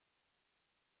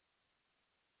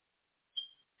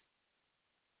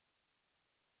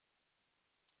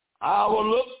 Our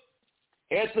look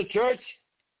at the church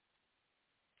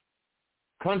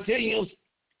continues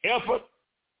effort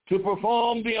to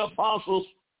perform the apostles'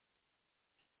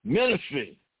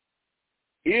 ministry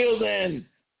is in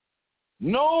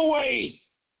no way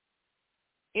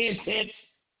intent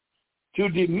to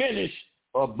diminish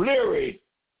or obliterate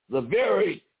the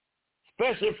very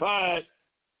specified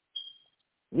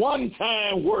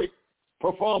one-time work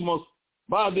performance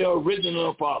by the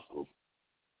original apostles.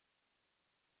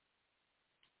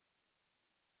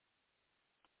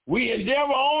 We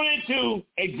endeavor only to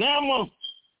examine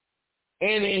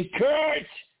and encourage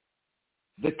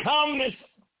the calmness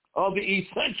of the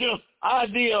essential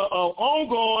idea of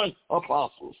ongoing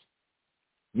apostles,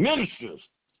 ministers,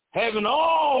 having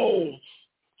also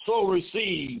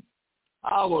received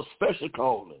our special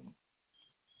calling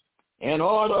in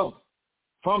order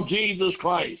from Jesus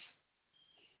Christ,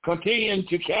 continuing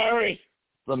to carry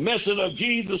the message of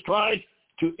Jesus Christ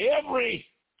to every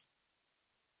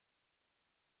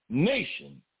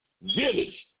nation,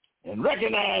 village, and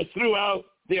recognized throughout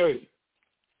the earth.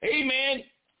 Amen.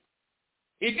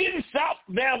 It didn't stop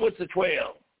there with the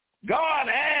 12. God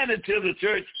added to the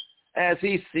church as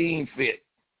he seen fit.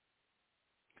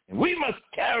 And we must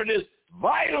carry this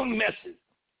vital message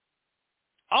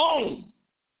on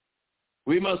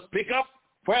We must pick up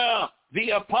where the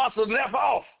apostles left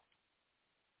off.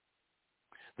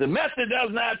 The message does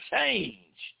not change.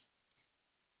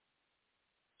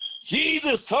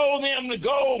 Jesus told them to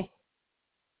go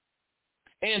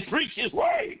and preach his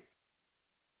word.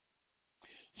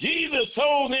 Jesus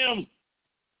told them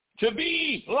to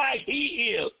be like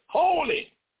he is,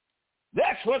 holy.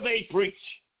 That's what they preach.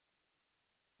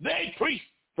 They preach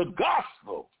the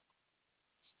gospel.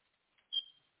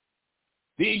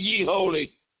 Be ye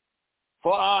holy,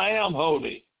 for I am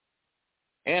holy.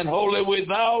 And holy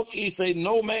without, he said,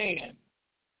 no man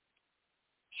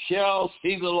shall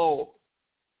see the Lord.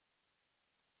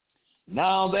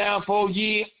 Now therefore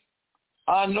ye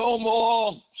are no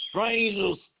more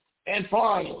strangers and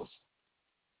foreigners,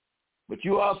 but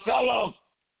you are fellow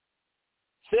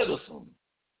citizens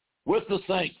with the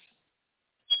saints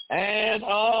and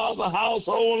of the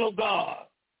household of God,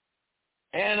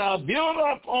 and are built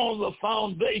up on the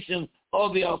foundation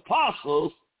of the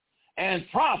apostles and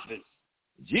prophets,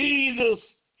 Jesus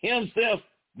himself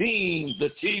being the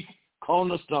chief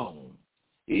cornerstone.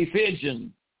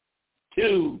 Ephesians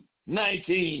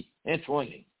 2:19 and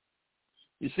 20.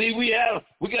 You see, we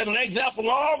got an example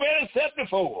already set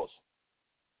before us.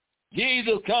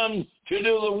 Jesus comes to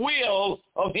do the will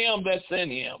of him that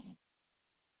sent him.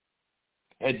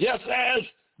 And just as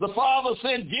the Father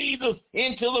sent Jesus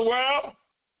into the world,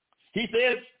 he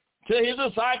said to his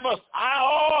disciples, I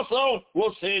also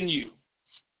will send you.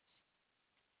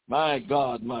 My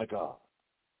God, my God.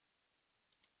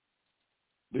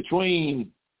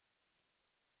 Between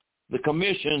the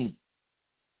commission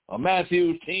of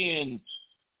Matthew 10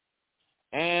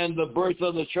 and the birth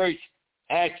of the church,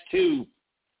 Acts 2,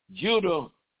 Judah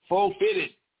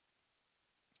forfeited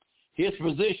his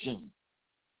position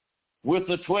with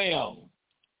the 12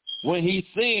 when he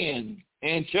sinned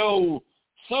and chose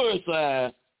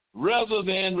suicide rather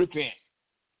than repent.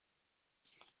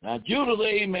 Now, Judas,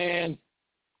 amen,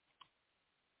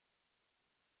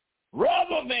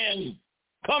 rather than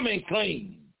coming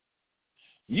clean.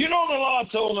 You know the Lord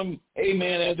told them,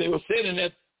 amen, as they were sitting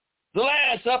at the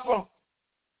Last Supper,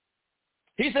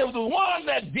 he said, the one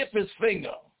that dipped his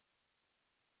finger,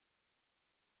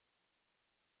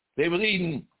 they was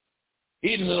eating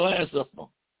the Last Supper.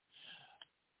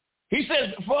 He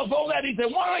said, for that, he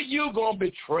said, why are you going to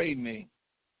betray me?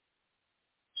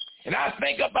 And I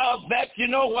think about that, you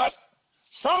know what?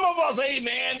 Some of us,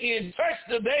 amen, in church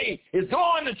today is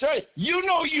going to church. You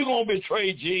know you're going to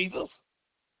betray Jesus.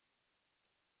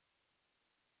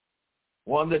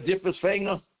 One that dipped his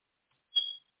finger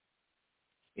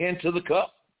into the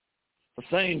cup, the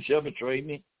same shall betray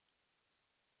me.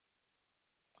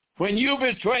 When you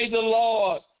betray the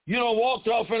Lord, you don't walk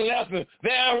off and left him.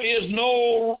 There is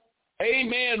no,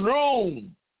 amen,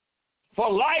 room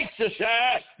for light to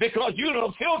shine because you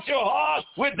don't fill your heart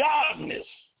with darkness.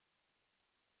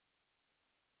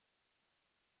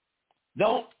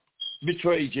 Don't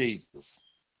betray Jesus.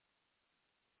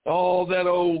 All that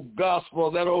old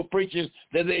gospel, that old preaching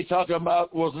that they talking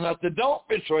about was nothing. Don't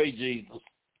betray Jesus.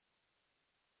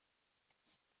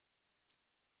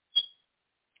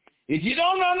 If you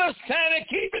don't understand it,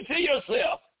 keep it to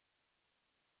yourself.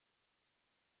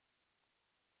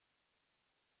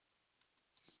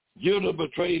 Judah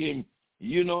betrayed him,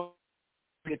 you know,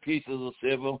 the pieces of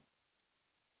silver.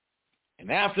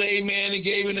 And after, amen, he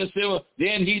gave him the silver,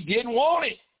 then he didn't want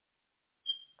it.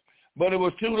 But it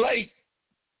was too late.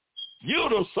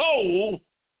 Judah's soul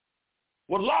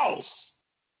was lost.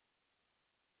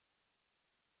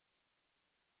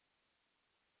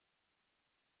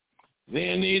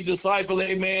 Then the disciples,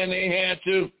 amen, they had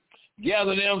to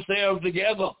gather themselves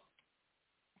together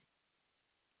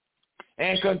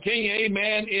and continue,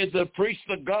 amen, is to preach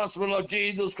the gospel of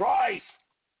Jesus Christ.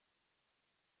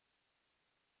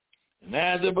 And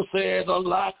as it was said, the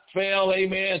lot fell,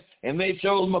 amen, and they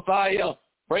chose Matthias,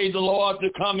 praise the Lord, to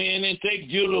come in and take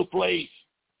Judah's place.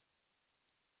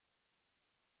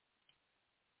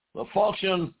 The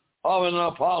function of an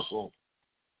apostle.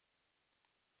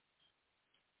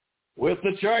 With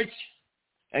the church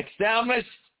established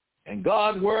and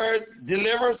God's word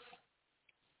delivers,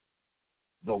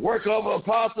 the work of an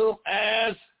apostle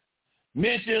as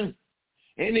mentioned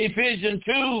in Ephesians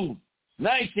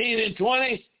 2:19 and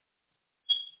 20,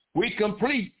 we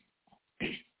complete.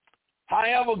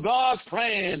 However, God's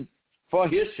plan for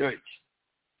his church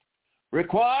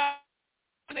requires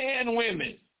men and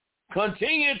women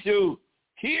continue to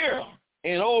hear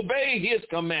and obey his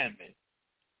commandment,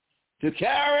 to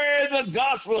carry the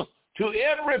gospel to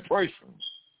every person.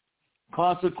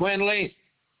 Consequently,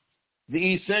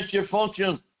 the essential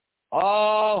function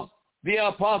of the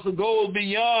apostle goes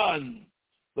beyond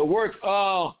the work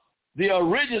of the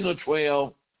original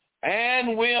 12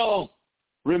 and will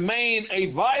remain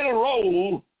a vital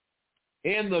role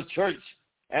in the church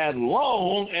as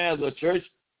long as the church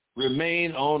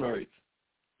remain on earth.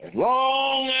 As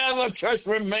long as the church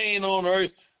remain on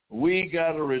earth, we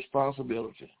got a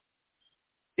responsibility.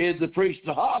 Is to preach.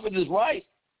 The harvest is right.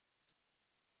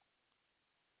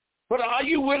 But are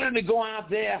you willing to go out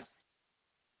there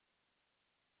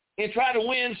and try to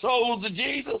win souls to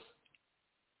Jesus?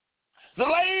 The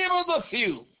labor of the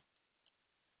few.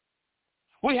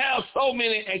 We have so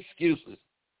many excuses.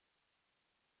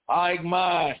 As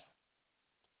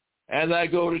I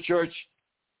go to church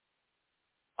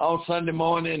on Sunday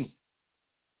morning,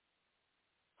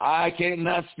 I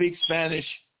cannot speak Spanish.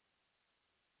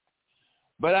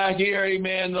 But I hear,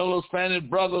 amen, the little Spanish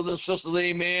brothers and sisters,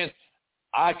 amen.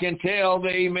 I can tell,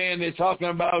 amen, they're talking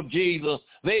about Jesus.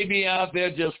 They be out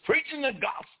there just preaching the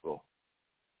gospel.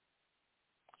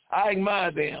 I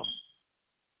admire them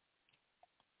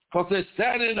because they're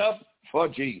standing up for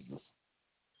Jesus.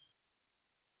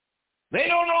 They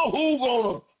don't know who's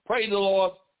going to praise the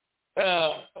Lord,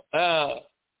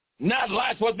 not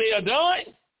like what they are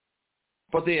doing,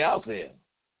 but they're out there.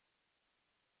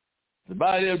 The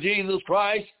body of Jesus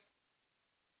Christ,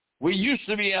 we used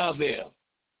to be out there.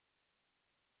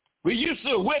 We used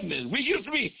to witness. We used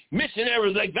to be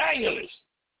missionaries, evangelists.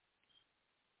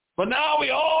 But now we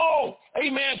all,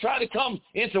 amen, try to come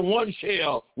into one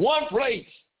shell, one place.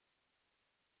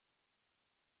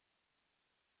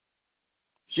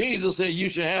 Jesus said you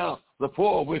should have the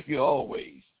poor with you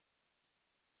always.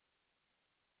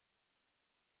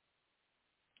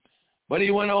 But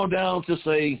he went on down to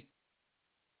say,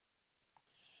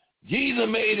 Jesus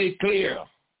made it clear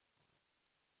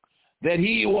that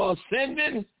he was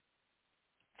sending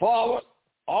forward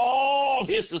all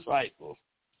his disciples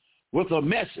with a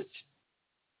message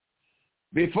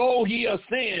before he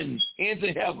ascends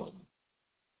into heaven.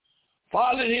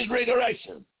 Following his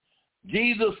resurrection,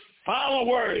 Jesus' final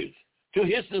words to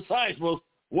his disciples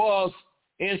was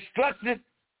instructed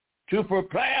to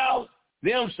prepare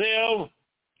themselves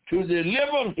to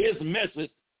deliver his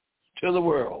message to the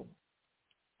world.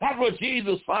 That was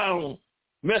Jesus' final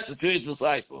message to his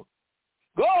disciples.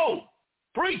 Go,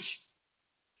 preach.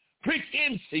 Preach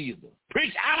in season.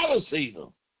 Preach out of season.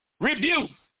 Rebuke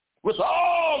with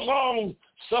all long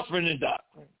suffering and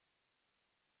doctrine.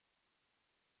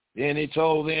 Then he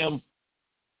told them,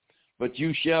 but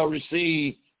you shall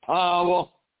receive power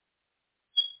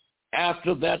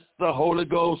after that the Holy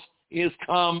Ghost is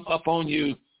come upon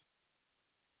you.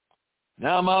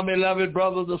 Now, my beloved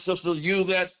brothers and sisters, you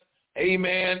that,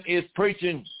 amen, is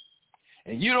preaching,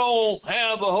 and you don't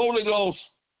have the Holy Ghost,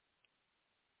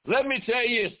 let me tell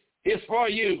you, it's for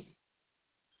you.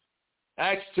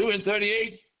 Acts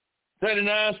 2:38,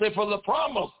 39 say, for the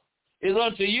promise is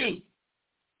unto you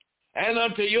and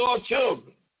unto your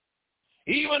children,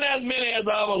 even as many as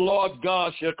our Lord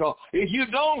God shall call. If you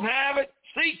don't have it,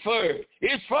 seek for it.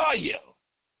 It's for you.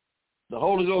 The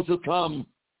Holy Ghost will come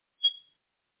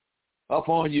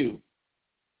upon you.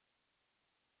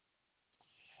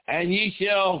 And ye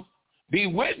shall be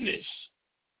witness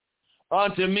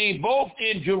unto me both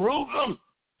in Jerusalem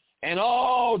and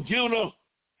all Judah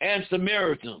and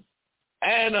Samaria,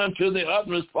 and unto the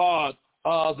utmost part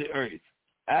of the earth.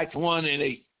 Acts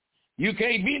 1:8. You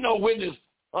can't be no witness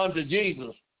unto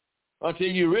Jesus until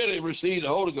you really receive the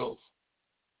Holy Ghost.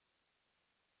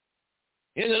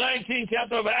 In the 19th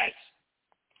chapter of Acts,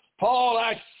 Paul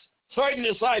asked certain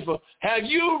disciples, have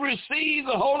you received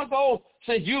the Holy Ghost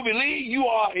since you believe? You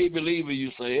are a believer,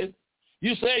 you said.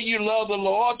 You say you love the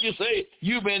Lord. You say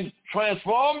you've been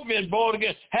transformed, been born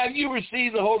again. Have you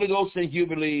received the Holy Ghost since you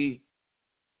believe?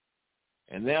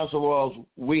 And the answer was,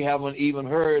 we haven't even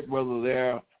heard whether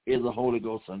there is a Holy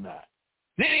Ghost or not.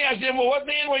 Then he asked them, well, what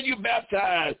then were you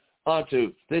baptized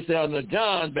unto? They said, unto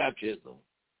John's baptism.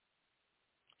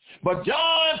 But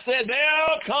John said,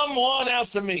 there'll come one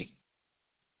after me,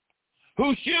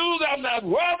 whose shoes I'm not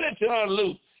worthy to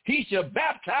unloose. He shall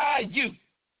baptize you.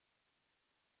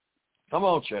 Come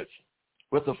on, church.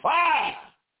 With the fire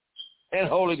and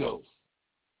Holy Ghost.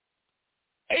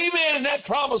 Amen. And that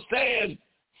promise stands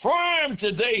firm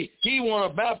today. He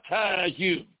want to baptize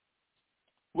you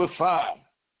with fire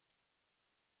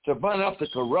to burn up the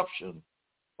corruption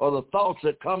or the thoughts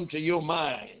that come to your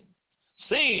mind.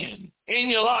 Sin in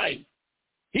your life.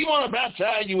 He want to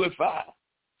baptize you with fire.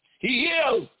 He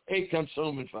is a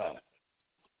consuming fire.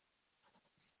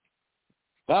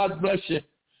 God bless you.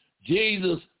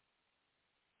 Jesus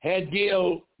had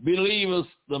given believers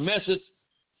the message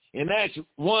in Acts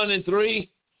 1:3,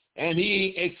 and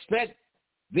he expects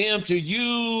them to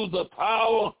use the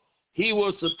power he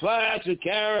will supply to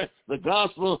carry the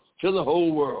gospel to the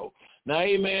whole world. Now,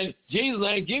 amen, Jesus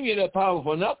ain't giving you that power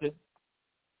for nothing.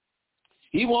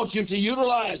 He wants you to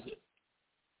utilize it.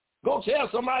 Go tell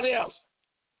somebody else.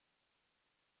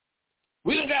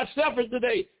 We done got selfish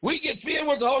today. We get filled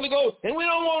with the Holy Ghost, and we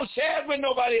don't want to share it with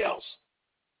nobody else.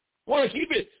 We want to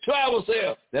keep it to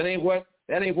ourselves. That ain't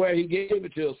where he gave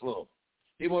it to us for.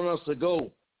 He wants us to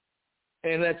go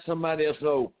and let somebody else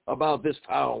know about this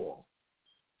power.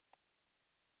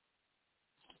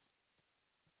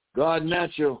 God's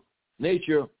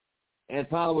nature and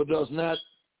power does not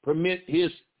permit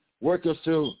his workers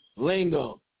to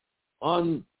linger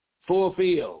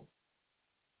unfulfilled.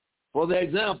 For the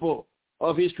example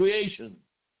of his creation,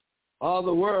 of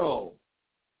the world,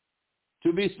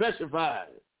 to be specified,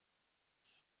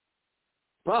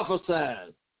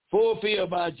 prophesied,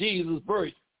 fulfilled by Jesus'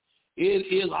 birth,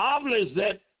 it is obvious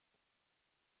that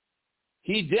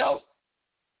he deals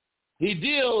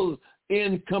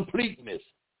in completeness.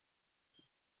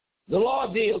 The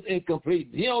Lord deals in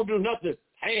completeness. He don't do nothing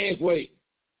halfway.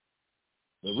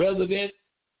 The resident,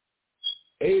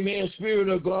 amen, Spirit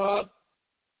of God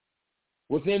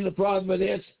within the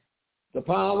providence, the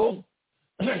power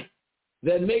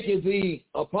that maketh the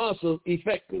apostles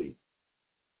effectively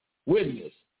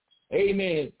witness.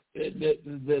 Amen.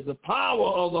 The power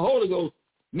of the Holy Ghost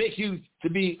makes you to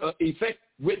be effect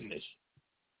witness.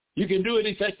 You can do it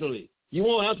effectively. You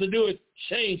won't have to do it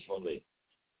shamefully.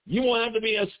 You won't have to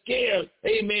be scared,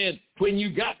 amen, when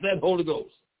you got that Holy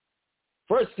Ghost.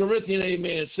 1 Corinthians,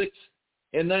 amen,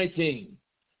 6:19.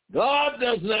 God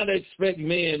does not expect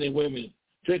men and women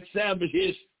to establish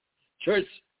his church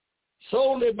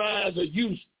solely by the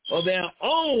use of their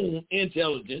own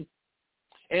intelligence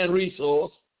and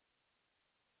resource.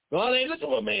 God ain't looking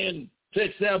for a man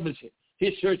to establish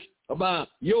his church about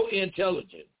your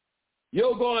intelligence.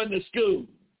 You're going to school.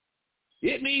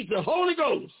 It needs the Holy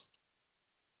Ghost.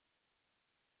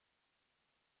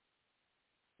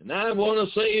 And I want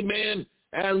to say, amen,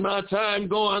 as my time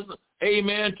going,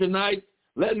 amen, tonight,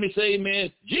 let me say,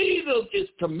 amen, Jesus is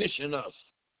commissioning us.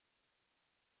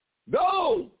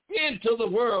 Go into the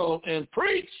world and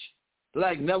preach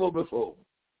like never before.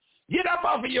 Get up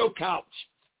off of your couch.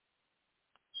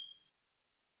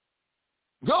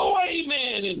 Go,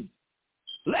 amen, and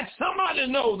let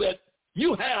somebody know that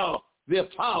you have the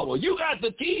power. You got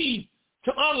the key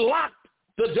to unlock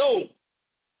the door.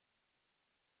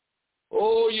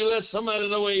 Oh, you let somebody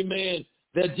know, amen,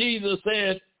 that Jesus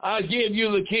said, I give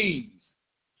you the keys.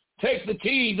 Take the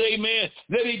keys, amen,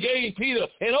 that he gave Peter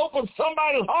and open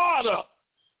somebody's heart up.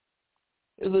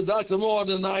 This is Dr. Moore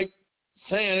tonight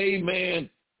saying, amen,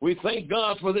 we thank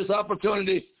God for this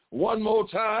opportunity one more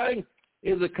time.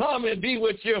 Is to come and be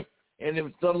with you. And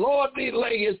if the Lord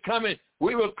delay his coming,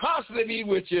 we will constantly be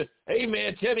with you.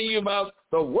 Amen. Telling you about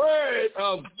the word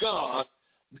of God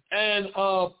and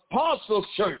Apostle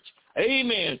Church.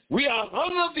 Amen. We are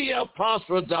under the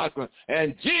apostle doctrine,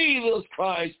 and Jesus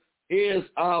Christ is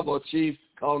our chief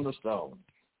cornerstone.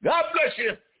 God bless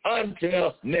you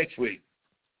until next week.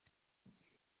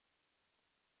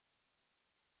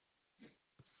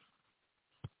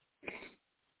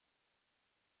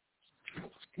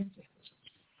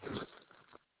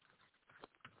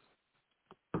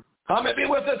 Come and be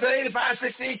with us at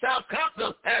 8516 South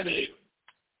Compton Avenue.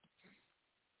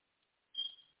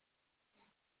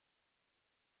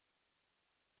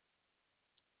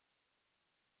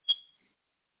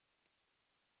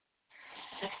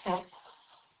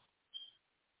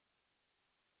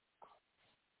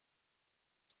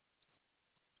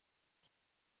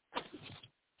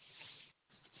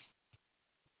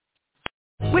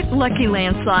 With Lucky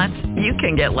Land Slots, you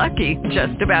can get lucky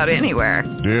just about anywhere.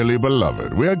 Dearly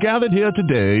beloved, we are gathered here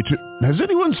today to... Has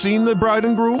anyone seen the bride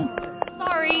and groom?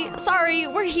 Sorry,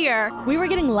 we're here. We were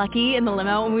getting lucky in the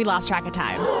limo and we lost track of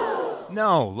time.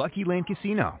 No, Lucky Land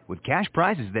Casino, with cash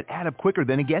prizes that add up quicker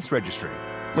than a guest registry.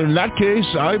 In that case,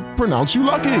 I pronounce you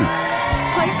lucky.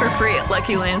 Play for free at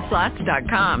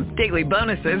LuckyLandSlots.com. Daily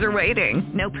bonuses are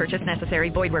waiting. No purchase necessary.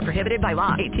 Void where prohibited by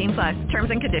law. 18+.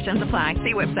 Terms and conditions apply.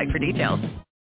 See website for details.